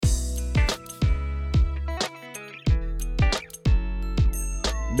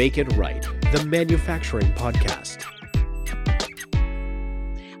Make It Right, the manufacturing podcast.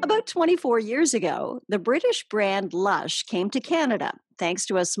 About 24 years ago, the British brand Lush came to Canada thanks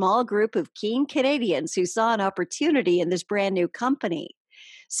to a small group of keen Canadians who saw an opportunity in this brand new company.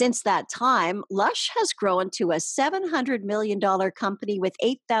 Since that time, Lush has grown to a $700 million company with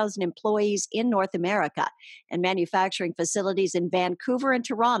 8,000 employees in North America and manufacturing facilities in Vancouver and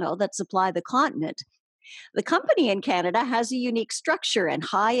Toronto that supply the continent. The company in Canada has a unique structure and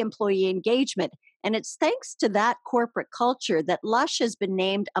high employee engagement, and it's thanks to that corporate culture that Lush has been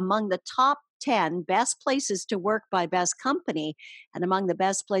named among the top 10 best places to work by Best Company and among the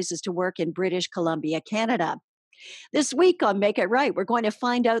best places to work in British Columbia, Canada. This week on Make It Right, we're going to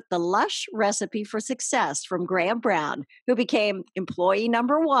find out the Lush recipe for success from Graham Brown, who became employee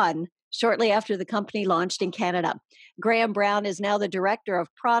number one shortly after the company launched in Canada. Graham Brown is now the director of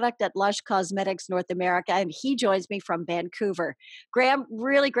product at Lush Cosmetics North America, and he joins me from Vancouver. Graham,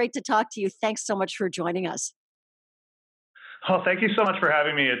 really great to talk to you. Thanks so much for joining us. Oh, thank you so much for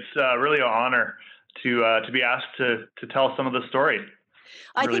having me. It's really an honor to be asked to tell some of the story.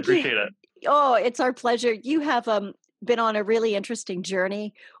 I really appreciate it. Oh, it's our pleasure. You have been on a really interesting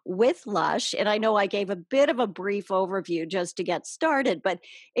journey with Lush, and I know I gave a bit of a brief overview just to get started, but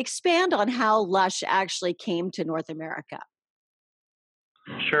expand on how Lush actually came to North America.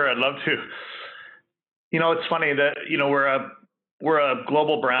 Sure, I'd love to. You know, it's funny that we're a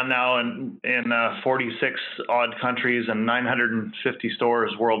global brand now in 46 odd countries and 950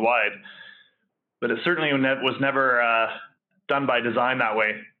 stores worldwide, but it certainly was never done by design that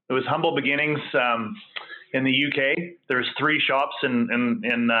way. It was humble beginnings in the UK. There's 3 shops in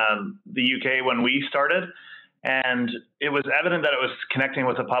the UK when we started, and it was evident that it was connecting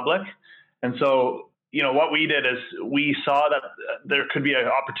with the public. And so, what we did is we saw that there could be an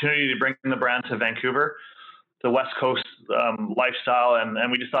opportunity to bring the brand to Vancouver, the West Coast lifestyle,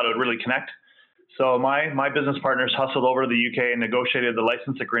 and we just thought it would really connect. So my business partners hustled over to the UK and negotiated the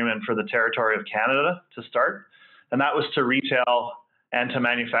license agreement for the territory of Canada to start, and that was to retail and to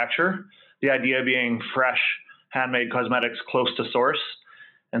manufacture. The idea being fresh, handmade cosmetics close to source.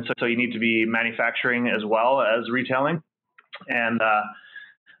 And so you need to be manufacturing as well as retailing. And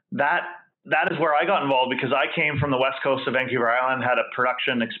that is where I got involved, because I came from the West Coast of Vancouver Island, had a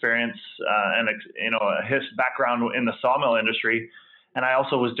production experience and a background in the sawmill industry. And I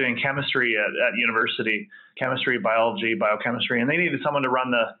also was doing chemistry at university, chemistry, biology, biochemistry, and they needed someone to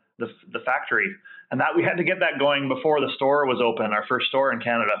run the factory. And that we had to get that going before the store was open, our first store in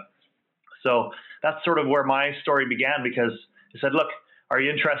Canada. So that's sort of where my story began, because I said, look, are you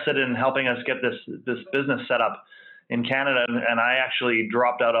interested in helping us get this business set up in Canada? And I actually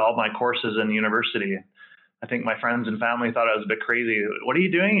dropped out of all my courses in university. I think my friends and family thought I was a bit crazy. What are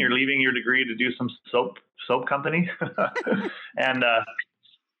you doing? You're leaving your degree to do some soap company? And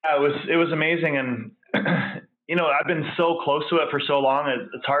it was amazing. And I've been so close to it for so long.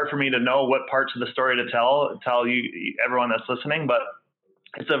 It's hard for me to know what parts of the story to tell you, everyone that's listening. But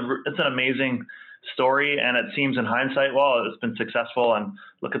it's an amazing story, and it seems in hindsight, well, it's been successful. And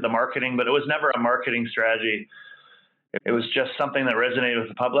look at the marketing, but it was never a marketing strategy. It was just something that resonated with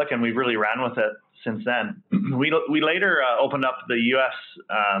the public, and we've really ran with it since then. We later opened up the U.S.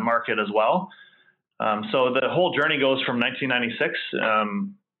 market as well. So the whole journey goes from 1996.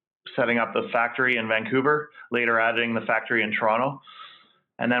 Setting up the factory in Vancouver, later adding the factory in Toronto.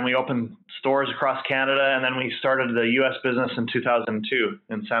 And then we opened stores across Canada, and then we started the US business in 2002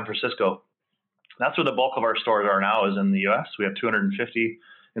 in San Francisco. That's where the bulk of our stores are now, is in the US. We have 250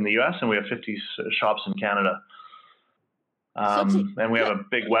 in the US, and we have 50 shops in Canada. And we have a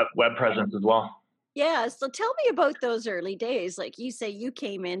big web presence as well. Yeah. So tell me about those early days. Like you say, you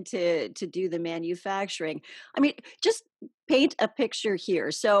came in to do the manufacturing. I mean, just paint a picture here.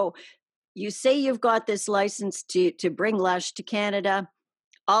 So you say you've got this license to bring Lush to Canada.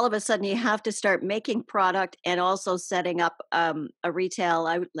 All of a sudden, you have to start making product and also setting up a retail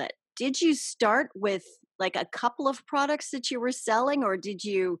outlet. Did you start with like a couple of products that you were selling, or did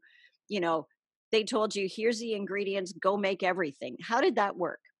you, they told you, here's the ingredients, go make everything? How did that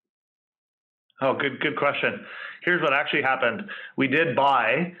work? Oh, good question. Here's what actually happened. We did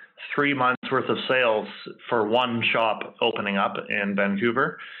buy 3 months worth of sales for one shop opening up in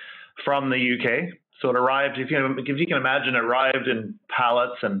Vancouver from the UK. So it arrived, if you can imagine, it arrived in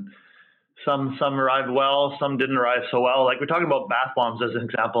pallets, and some arrived well, some didn't arrive so well. Like we're talking about bath bombs as an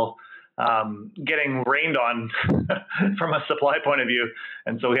example, getting rained on from a supply point of view.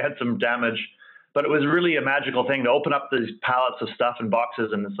 And so we had some damage. But it was really a magical thing to open up these pallets of stuff in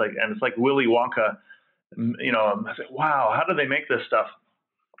boxes, and it's like Willy Wonka. I said, wow, how do they make this stuff?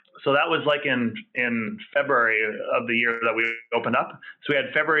 So that was like in February of the year that we opened up. So we had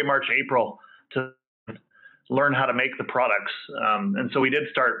February, March, April to learn how to make the products. And so we did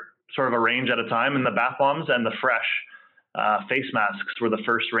start sort of a range at a time, and the bath bombs and the fresh face masks were the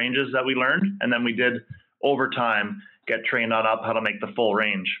first ranges that we learned. And then we did over time get trained on up how to make the full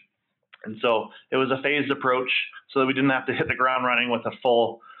range. And so it was a phased approach so that we didn't have to hit the ground running with a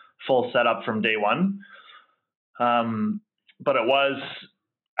full setup from day one. But it was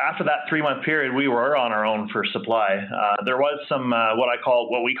after that 3-month period, we were on our own for supply. There was some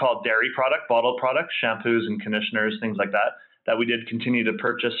what we call dairy product, bottled products, shampoos and conditioners, things like that we did continue to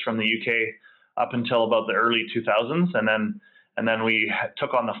purchase from the UK up until about the early 2000s, and then we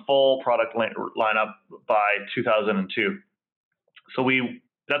took on the full product lineup by 2002. So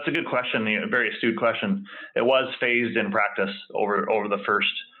that's a good question, a very astute question. It was phased in practice over the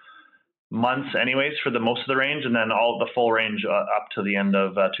first months anyways for the most of the range, and then all the full range up to the end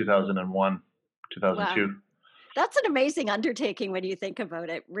of 2001, 2002. Wow. That's an amazing undertaking when you think about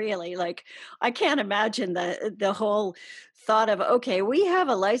it, really. Like, I can't imagine the whole thought of, okay, we have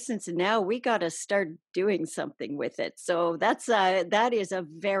a license and now we got to start doing something with it. So that is a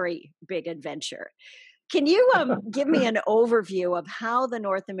very big adventure. Can you give me an overview of how the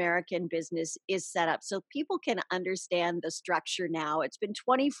North American business is set up so people can understand the structure now? It's been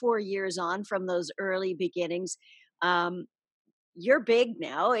 24 years on from those early beginnings. You're big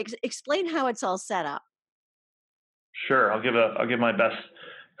now. Explain how it's all set up. Sure, I'll give my best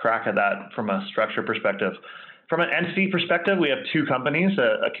crack at that from a structure perspective. From an entity perspective, we have two companies,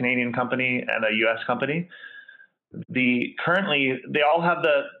 a Canadian company and a US company. Both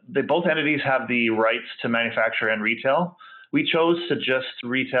entities have the rights to manufacture and retail. We chose to just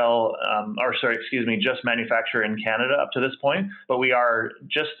just manufacture in Canada up to this point, but we are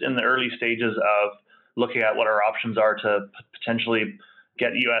just in the early stages of looking at what our options are to potentially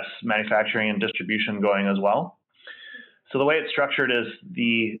get US manufacturing and distribution going as well. So the way it's structured is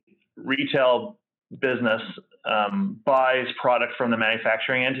the retail business buys product from the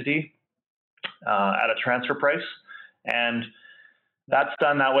manufacturing entity at a transfer price, and that's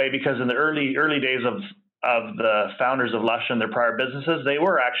done that way because in the early days of the founders of Lush and their prior businesses, they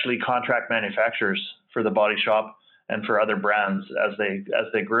were actually contract manufacturers for the Body Shop and for other brands as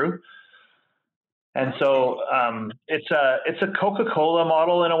they grew. And so it's a Coca-Cola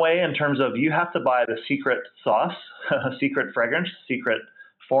model in a way, in terms of you have to buy the secret sauce, secret fragrance, secret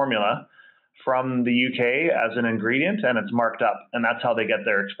formula from the UK as an ingredient, and it's marked up, and that's how they get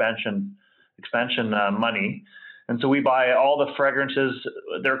their expansion money. And so we buy all the fragrances.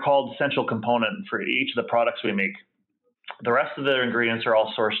 They're called essential component for each of the products we make. The rest of the ingredients are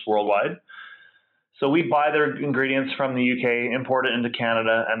all sourced worldwide. So we buy their ingredients from the UK, import it into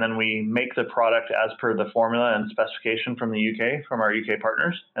Canada, and then we make the product as per the formula and specification from the UK, from our UK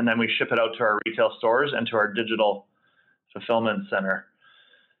partners, and then we ship it out to our retail stores and to our digital fulfillment center.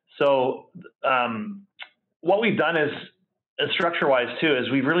 So what we've done is structure-wise too, is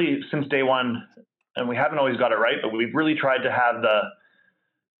we've really, since day one, and we haven't always got it right, but we've really tried to have the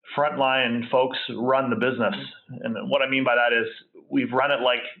frontline folks run the business. And what I mean by that is we've run it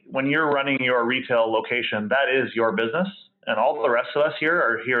like when you're running your retail location, that is your business, and all the rest of us here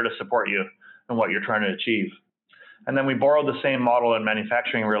are here to support you and what you're trying to achieve. And then we borrowed the same model in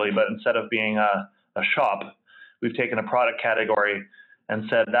manufacturing, really, but instead of being a shop, we've taken a product category and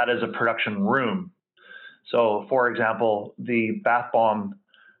said that is a production room. So, for example, the bath bomb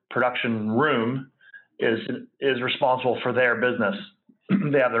production room is responsible for their business.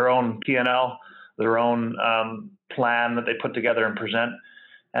 They have their own P&L, their own plan that they put together and present.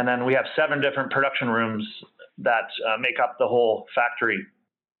 And then we have 7 different production rooms that make up the whole factory.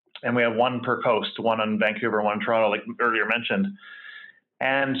 And we have one per coast, one in Vancouver, one in Toronto, like earlier mentioned.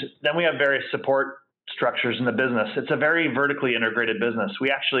 And then we have various support structures in the business. It's a very vertically integrated business. We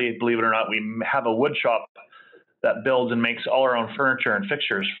actually, believe it or not, we have a wood shop that builds and makes all our own furniture and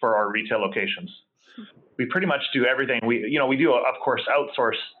fixtures for our retail locations. We pretty much do everything. We do, of course,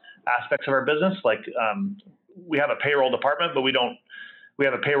 outsource aspects of our business. Like we have a payroll department, but we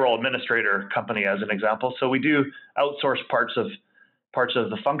have a payroll administrator company as an example. So we do outsource parts of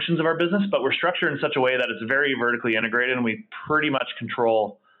the functions of our business, but we're structured in such a way that it's very vertically integrated, and we pretty much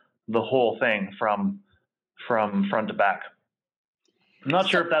control the whole thing from front to back. I'm not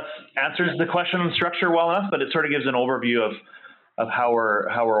sure if that answers the question on structure well enough, but it sort of gives an overview of how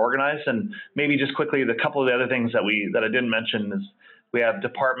we're organized. And maybe just quickly, the couple of the other things that I didn't mention is we have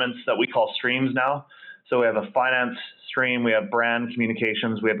departments that we call streams now. So we have a finance stream, we have brand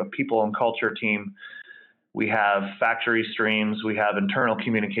communications, we have a people and culture team, we have factory streams, we have internal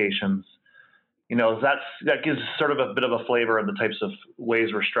communications. that gives sort of a bit of a flavor of the types of ways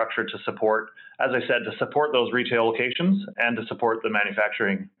we're structured to support, as I said, to support those retail locations and to support the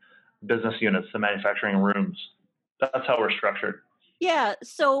manufacturing business units, the manufacturing rooms. That's how we're structured. Yeah.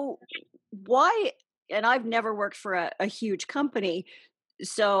 So why? And I've never worked for a huge company.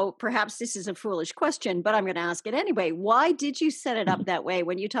 So perhaps this is a foolish question, but I'm going to ask it anyway. Why did you set it up that way?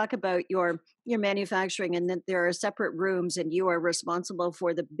 When you talk about your manufacturing and that there are separate rooms and you are responsible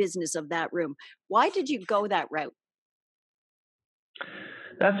for the business of that room, why did you go that route?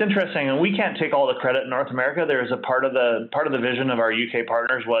 That's interesting, and we can't take all the credit in North America. There's a part of the vision of our UK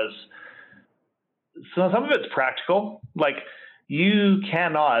partners was, so some of it's practical. Like, you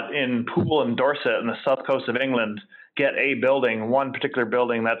cannot in Poole and Dorset in the south coast of England get one particular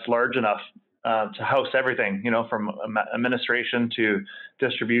building that's large enough to house everything, from administration to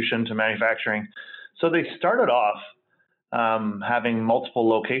distribution to manufacturing. So they started off having multiple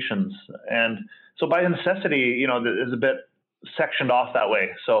locations, and so by necessity, it's a bit sectioned off that way.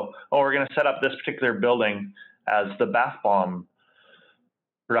 So, we're going to set up this particular building as the bath bomb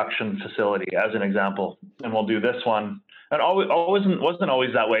production facility, as an example, and we'll do this one. And wasn't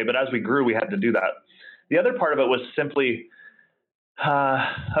always that way, but as we grew, we had to do that. The other part of it was simply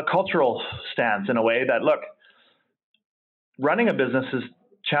a cultural stance, in a way that, look, running a business is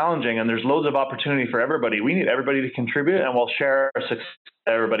challenging, and there's loads of opportunity for everybody. We need everybody to contribute, and we'll share our success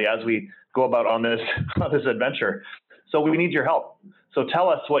with everybody as we go about on this adventure. So we need your help. So tell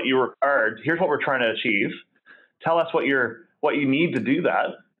us what you required. Here's what we're trying to achieve. Tell us what you need to do that,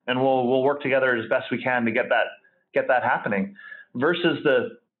 and we'll work together as best we can to get that happening. Versus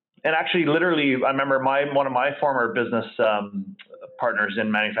and actually, literally, I remember one of my former business partners in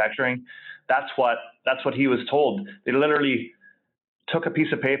manufacturing. That's what he was told. They literally took a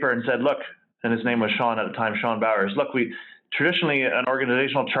piece of paper and said, "Look," and his name was Sean at the time, Sean Bowers. "Look, we traditionally, an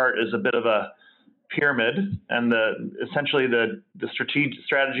organizational chart is a bit of a pyramid, and essentially the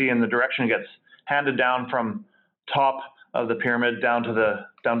strategy and the direction gets handed down from top of the pyramid down to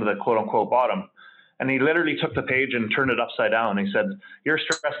the quote unquote bottom." And he literally took the page and turned it upside down. He said, "You're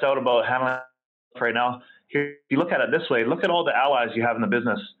stressed out about handling right now. Here, if you look at it this way, look at all the allies you have in the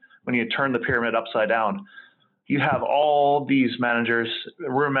business. When you turn the pyramid upside down, you have all these managers,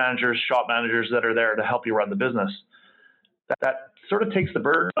 room managers, shop managers that are there to help you run the business." That sort of takes the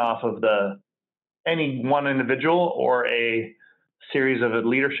burden off of any one individual or a series of a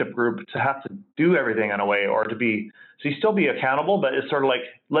leadership group to have to do everything in a way, or so you still be accountable, but it's sort of like,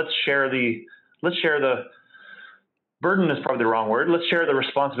 let's share the burden is probably the wrong word. Let's share the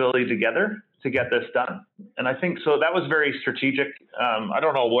responsibility together to get this done. And I think so that was very strategic. I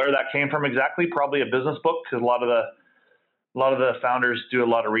don't know where that came from exactly, probably a business book, because a lot of the founders do a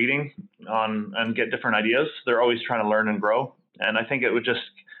lot of reading and get different ideas. They're always trying to learn and grow. And I think it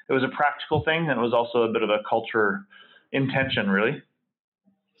was a practical thing, and it was also a bit of a culture intention, really.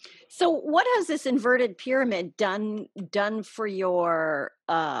 So what has this inverted pyramid done for your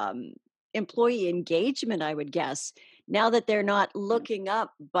employee engagement, I would guess, now that they're not looking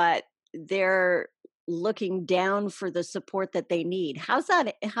up, but they're looking down for the support that they need? How's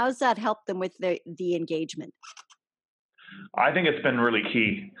that helped them with the engagement? I think it's been really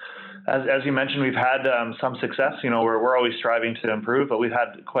key. As you mentioned, we've had some success. We're always striving to improve, but we've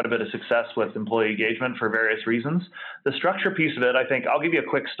had quite a bit of success with employee engagement for various reasons. The structure piece of it, I think, I'll give you a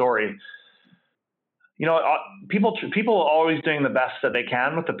quick story. People are always doing the best that they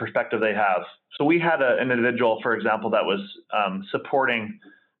can with the perspective they have. So we had an individual, for example, that was supporting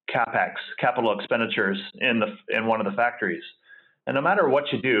CapEx, capital expenditures, in one of the factories. And no matter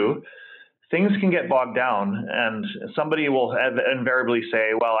what you do, things can get bogged down, and somebody will invariably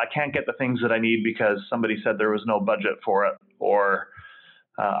say, "Well, I can't get the things that I need because somebody said there was no budget for it," or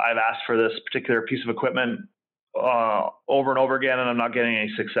 "I've asked for this particular piece of equipment over and over again, and I'm not getting any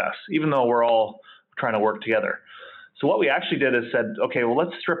success," even though we're all trying to work together. So what we actually did is said, okay, well,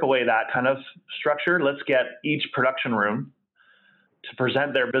 let's strip away that kind of structure. Let's get each production room to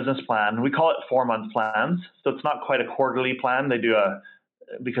present their business plan. We call it 4-month plans. So it's not quite a quarterly plan. They do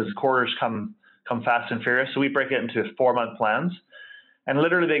because quarters come fast and furious. So we break it into 4-month plans. And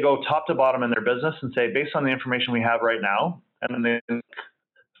literally they go top to bottom in their business and say, based on the information we have right now, and then they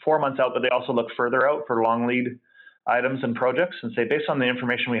 4 months out, but they also look further out for long lead items and projects and say, based on the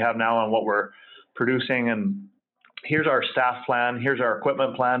information we have now on what we're producing, and here's our staff plan, here's our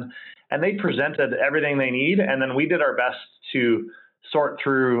equipment plan. And they presented everything they need. And then we did our best to sort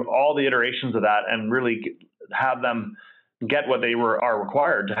through all the iterations of that and really have them get what they are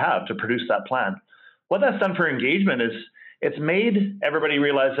required to have to produce that plan. What that's done for engagement is it's made everybody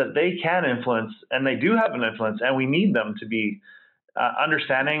realize that they can influence, and they do have an influence, and we need them to be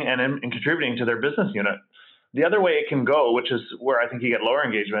understanding and contributing to their business unit. The other way it can go, which is where I think you get lower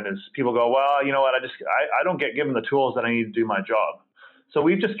engagement, is people go, well, you know what, I don't get given the tools that I need to do my job. So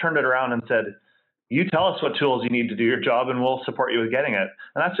we've just turned it around and said, you tell us what tools you need to do your job and we'll support you with getting it.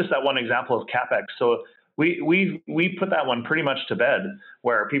 And that's just that one example of CapEx. So we put that one pretty much to bed,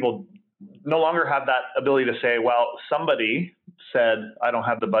 where people no longer have that ability to say, well, somebody said I don't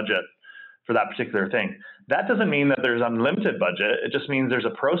have the budget for that particular thing. That doesn't mean that there's unlimited budget. It just means there's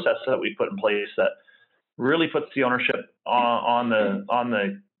a process that we put in place that really puts the ownership on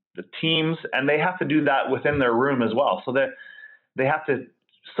the teams, and they have to do that within their room as well. So they have to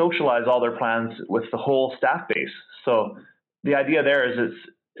socialize all their plans with the whole staff base. So the idea there is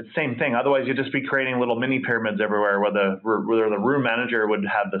it's the same thing. Otherwise, you'd just be creating little mini pyramids everywhere where the room manager would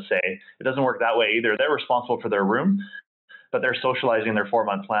have the say. It doesn't work that way either. They're responsible for their room, but they're socializing their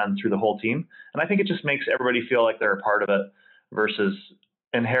 4-month plan through the whole team. And I think it just makes everybody feel like they're a part of it versus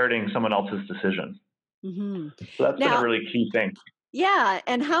inheriting someone else's decision. Mm-hmm. So that's been a really key thing. Yeah.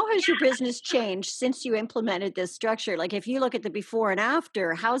 And how has your business changed since you implemented this structure? Like if you look at the before and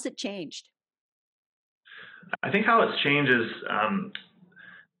after, how's it changed? I think how it's changed is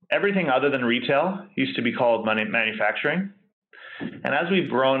everything other than retail used to be called manufacturing. And as we've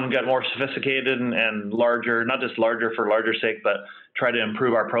grown and got more sophisticated and larger, not just larger for larger sake, but try to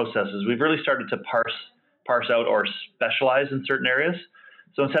improve our processes, we've really started to parse out or specialize in certain areas.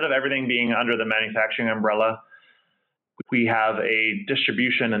 So instead of everything being under the manufacturing umbrella, we have a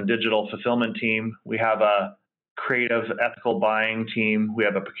distribution and digital fulfillment team. We have a creative ethical buying team. We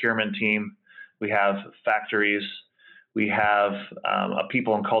have a procurement team. We have factories. We have a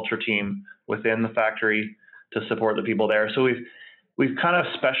people and culture team within the factory to support the people there. So we've kind of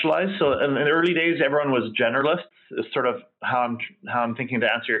specialized. So in the early days, everyone was generalists. Is sort of how I'm thinking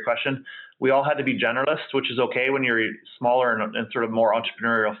to answer your question. We all had to be generalists, which is okay when you're smaller and sort of more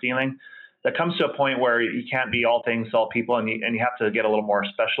entrepreneurial feeling. That comes to a point where you can't be all things to all people, and you have to get a little more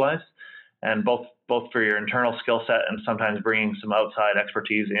specialized, and both for your internal skill set and sometimes bringing some outside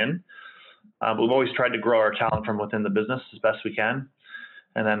expertise in. We've always tried to grow our talent from within the business as best we can,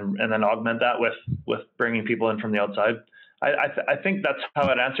 and then augment that with bringing people in from the outside. I think that's how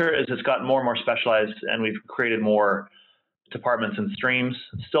I'd answer it, is it's gotten more and more specialized, and we've created more departments and streams,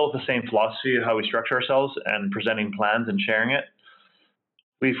 still with the same philosophy of how we structure ourselves and presenting plans and sharing it.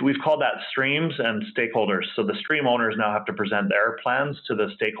 We've called that streams and stakeholders. So the stream owners now have to present their plans to the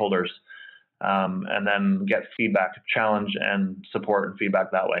stakeholders, and then get feedback, challenge, and support and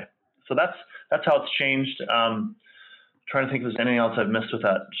feedback that way. So that's how it's changed. Trying to think if there's anything else I've missed with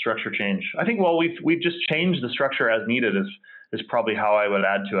that structure change. I think, well, we've just changed the structure as needed is probably how I would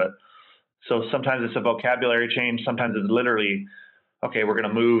add to it. So sometimes it's a vocabulary change. Sometimes it's literally, okay, we're going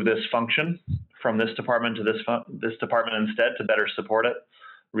to move this function from this department to this department instead to better support it,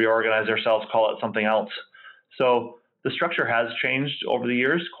 reorganize ourselves, call it something else. So the structure has changed over the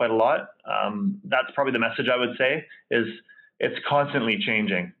years quite a lot. That's probably the message I would say, is it's constantly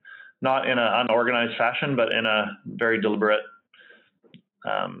changing, not in an unorganized fashion, but in a very deliberate,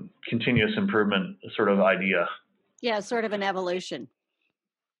 continuous improvement sort of idea. Yeah, sort of an evolution.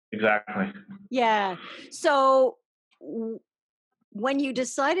 Exactly. Yeah. So when you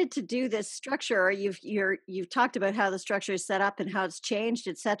decided to do this structure, you've talked about how the structure is set up and how it's changed,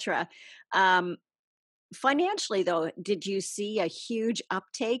 et cetera. Financially, though, did you see a huge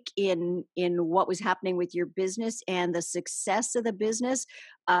uptake in what was happening with your business and the success of the business?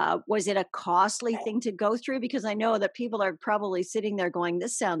 Was it a costly thing to go through? Because I know that people are probably sitting there going,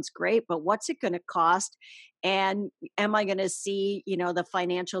 "This sounds great, but what's it going to cost? And am I going to see, the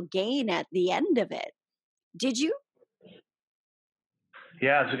financial gain at the end of it?" Did you?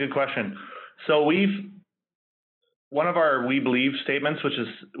 Yeah, it's a good question. So one of our "we believe" statements, which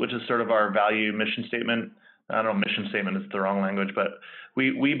is sort of our value mission statement. I don't know, mission statement is the wrong language, but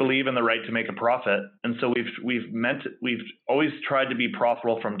we believe in the right to make a profit, and so we've always tried to be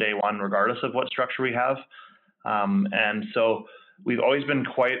profitable from day one, regardless of what structure we have, and so we've always been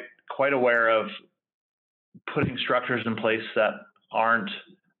quite aware of putting structures in place that aren't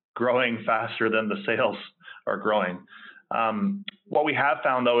growing faster than the sales are growing. What we have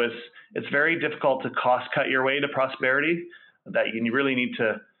found, though, is it's very difficult to cost cut your way to prosperity, that you really need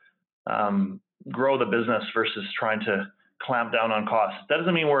to grow the business versus trying to clamp down on costs. That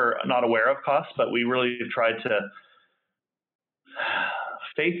doesn't mean we're not aware of costs, but we really tried to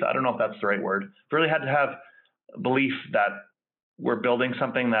faith, I don't know if that's the right word, really had to have belief that we're building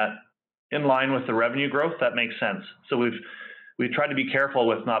something that in line with the revenue growth that makes sense. So we've tried to be careful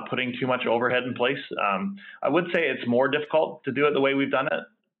with not putting too much overhead in place. I would say it's more difficult to do it the way we've done it.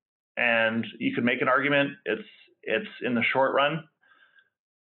 And you could make an argument it's in the short run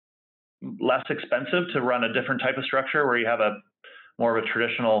less expensive to run a different type of structure where you have a more of a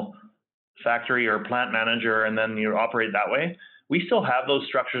traditional factory or plant manager and then you operate that way. We still have those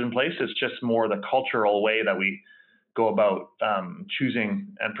structures in place. It's just more the cultural way that we go about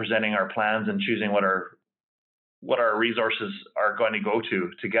choosing and presenting our plans and choosing what our resources are going to go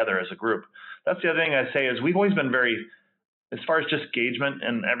to together as a group. That's the other thing I say is we've always been very, as far as just engagement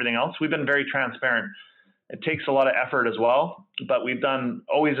and everything else, we've been very transparent. It takes a lot of effort as well, but we've done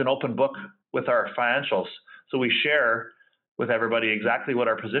always an open book with our financials. So we share with everybody exactly what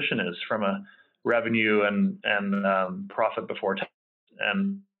our position is from a revenue and profit before tax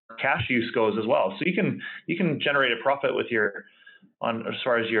and cash use goes as well. So you can generate a profit with as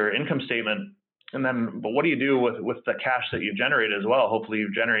far as your income statement. And then, but what do you do with the cash that you generate as well? Hopefully you're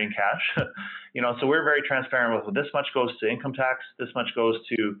generating cash, so we're very transparent with this much goes to income tax, this much goes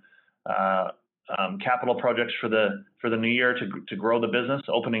to capital projects for the new year to grow the business,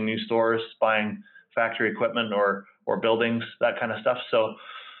 opening new stores, buying factory equipment or buildings, that kind of stuff. So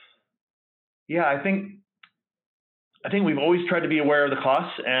yeah, I think we've always tried to be aware of the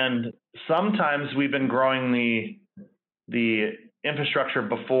costs, and sometimes we've been growing the infrastructure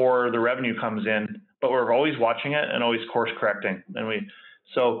before the revenue comes in, but we're always watching it and always course correcting.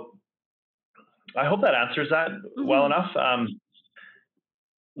 So I hope that answers that well enough. I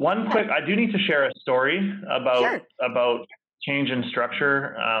do need to share a story about change in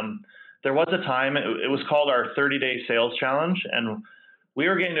structure. There was a time, it was called our 30-day sales challenge, and we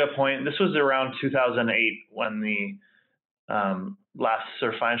were getting to a point, this was around 2008 when the last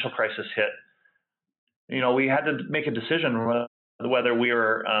sort of financial crisis hit. We had to make a decision whether we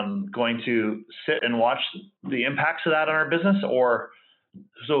were going to sit and watch the impacts of that on our business,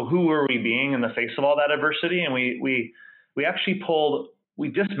 so who were we being in the face of all that adversity? And we actually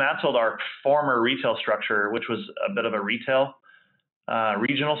dismantled our former retail structure, which was a bit of a retail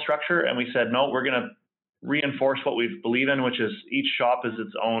regional structure. And we said, no, we're going to reinforce what we believe in, which is each shop is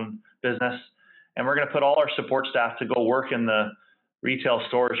its own business. And we're going to put all our support staff to go work in the retail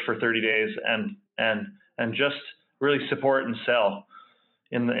stores for 30 days and just really support and sell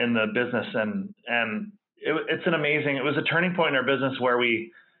in the business. And it's it was a turning point in our business where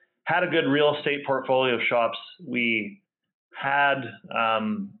we had a good real estate portfolio of shops. We had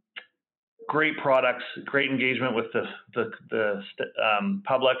great products, great engagement with the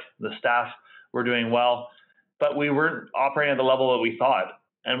public, the staff were doing well, but we weren't operating at the level that we thought.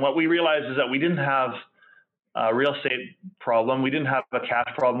 And what we realized is that we didn't have a real estate problem. We didn't have a cash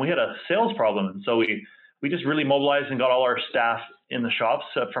problem. We had a sales problem. And so we just really mobilized and got all our staff in the shops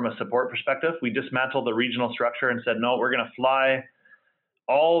from a support perspective. We dismantled the regional structure and said, no, we're going to fly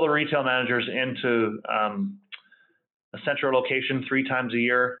all the retail managers into a central location 3 times a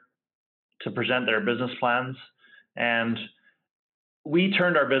year to present their business plans. And we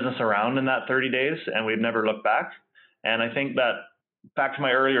turned our business around in that 30 days and we've never looked back. And I think that, back to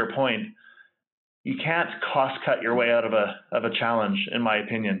my earlier point, you can't cost cut your way out of a challenge, in my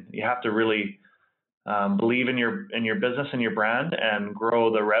opinion. You have to really believe in your business and your brand and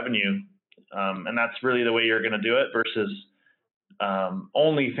grow the revenue. And that's really the way you're going to do it versus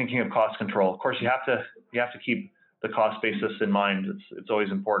only thinking of cost control. Of course, you have to keep the cost basis in mind. It's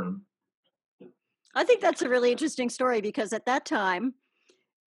always important. I think that's a really interesting story because at that time,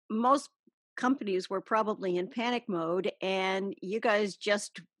 most companies were probably in panic mode and you guys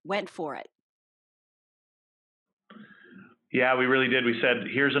just went for it. Yeah, we really did. We said,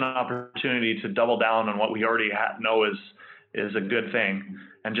 here's an opportunity to double down on what we already know is a good thing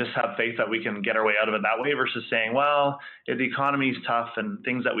and just have faith that we can get our way out of it that way versus saying, well, if the economy's tough and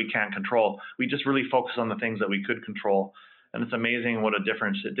things that we can't control. We just really focus on the things that we could control. And it's amazing what a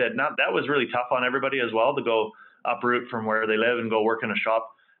difference it did. Now, that was really tough on everybody as well to go uproot from where they live and go work in a shop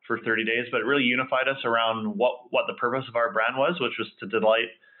for 30 days, but it really unified us around what the purpose of our brand was, which was to delight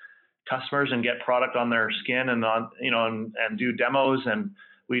customers and get product on their skin and do demos. And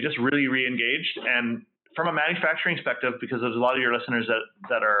we just really re-engaged. And from a manufacturing perspective, because there's a lot of your listeners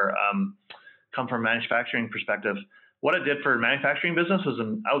that are come from a manufacturing perspective, what it did for manufacturing business was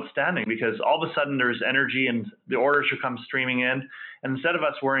outstanding because all of a sudden there's energy and the orders should come streaming in. And instead of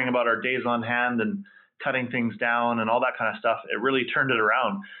us worrying about our days on hand and cutting things down and all that kind of stuff, it really turned it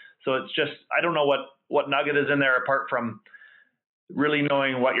around. So it's just, I don't know what nugget is in there apart from really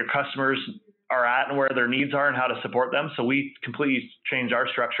knowing what your customers are at and where their needs are and how to support them. So we completely changed our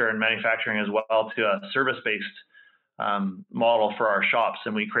structure in manufacturing as well to a service-based model for our shops.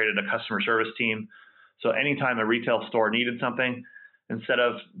 And we created a customer service team. So anytime a retail store needed something, instead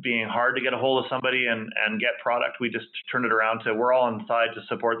of being hard to get a hold of somebody and get product, we just turned it around to we're all inside to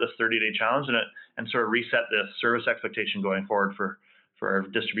support this 30-day challenge and sort of reset the service expectation going forward for for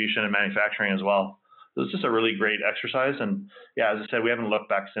distribution and manufacturing as well. So it's just a really great exercise. And yeah, as I said, we haven't looked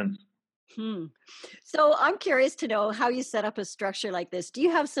back since. So I'm curious to know how you set up a structure like this. Do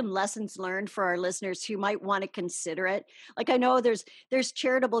you have some lessons learned for our listeners who might want to consider it? Like, I know there's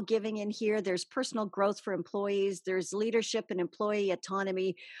charitable giving in here, there's personal growth for employees, there's leadership and employee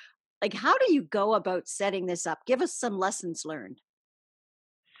autonomy. Like, how do you go about setting this up? Give us some lessons learned.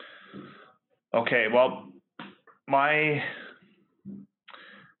 Okay, well, my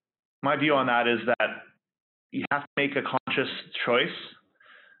view on that is that you have to make a conscious choice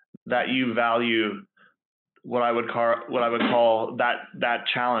that you value what I would call that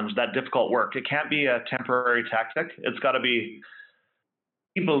challenge, that difficult work. It can't be a temporary tactic. It's got to be,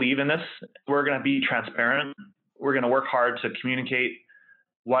 we believe in this. We're going to be transparent. We're going to work hard to communicate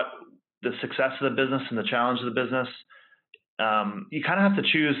what the success of the business and the challenge of the business. You kind of have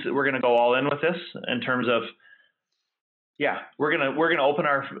to choose. We're going to go all in with this in terms of, we're going to open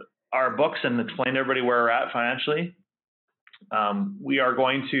our books and explain to everybody where we're at financially. We are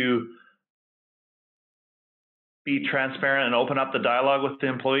going to be transparent and open up the dialogue with the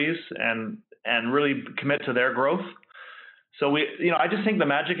employees and really commit to their growth. So I just think the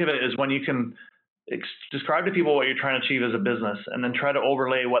magic of it is when you can describe to people what you're trying to achieve as a business and then try to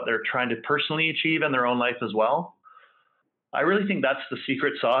overlay what they're trying to personally achieve in their own life as well. I really think that's the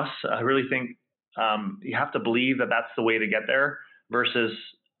secret sauce. I really think you have to believe that that's the way to get there versus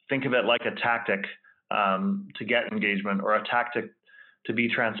think of it like a tactic to get engagement or a tactic to be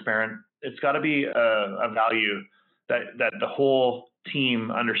transparent. It's got to be a value that the whole team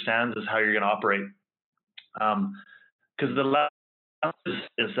understands is how you're going to operate. Because the last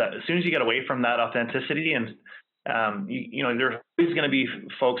is that as soon as you get away from that authenticity and there's always going to be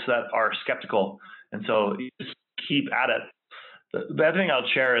folks that are skeptical. And so you just keep at it. The other thing I'll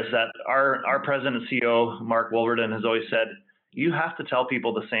share is that our president and CEO, Mark Wolverton, has always said, you have to tell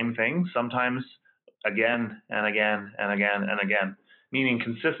people the same thing, sometimes again and again and again and again, meaning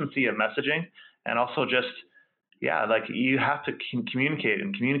consistency of messaging. And also just, you have to communicate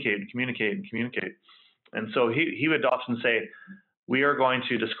and communicate and communicate and communicate. And so he would often say, we are going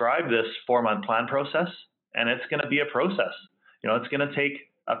to describe this 4-month plan process, and it's going to be a process. It's going to take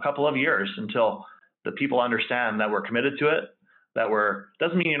a couple of years until the people understand that we're committed to it,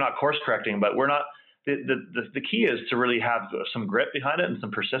 doesn't mean you're not course correcting, but we're not, the key is to really have some grit behind it and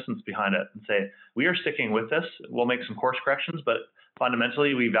some persistence behind it and say, we are sticking with this. We'll make some course corrections, but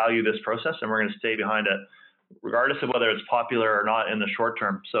fundamentally we value this process and we're going to stay behind it, regardless of whether it's popular or not in the short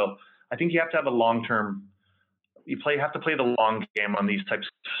term. So I think you have to have a long-term, have to play the long game on these types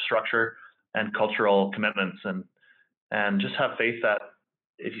of structure and cultural commitments and just have faith that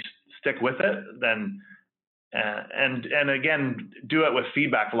if you stick with it, then and again, do it with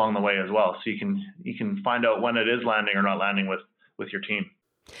feedback along the way as well. So you can find out when it is landing or not landing with your team.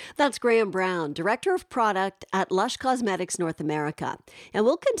 That's Graham Brown, Director of Product at Lush Cosmetics North America. And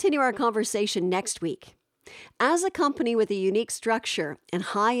we'll continue our conversation next week. As a company with a unique structure and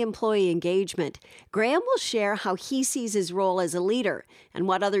high employee engagement, Graham will share how he sees his role as a leader and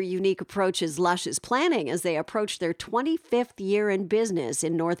what other unique approaches Lush is planning as they approach their 25th year in business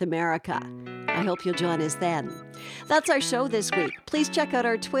in North America. I hope you'll join us then. That's our show this week. Please check out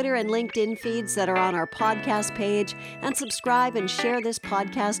our Twitter and LinkedIn feeds that are on our podcast page and subscribe and share this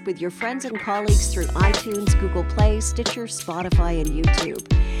podcast with your friends and colleagues through iTunes, Google Play, Stitcher, Spotify, and YouTube.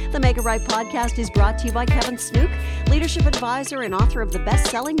 The Make It Right podcast is brought to you by Kevin Snook, leadership advisor and author of the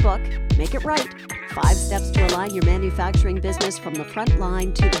best-selling book, Make It Right, 5 Steps to Align Your Manufacturing Business from the Front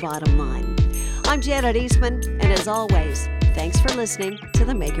Line to the Bottom Line. I'm Janet Eastman, and as always, thanks for listening to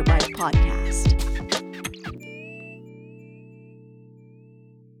the Make It Right podcast.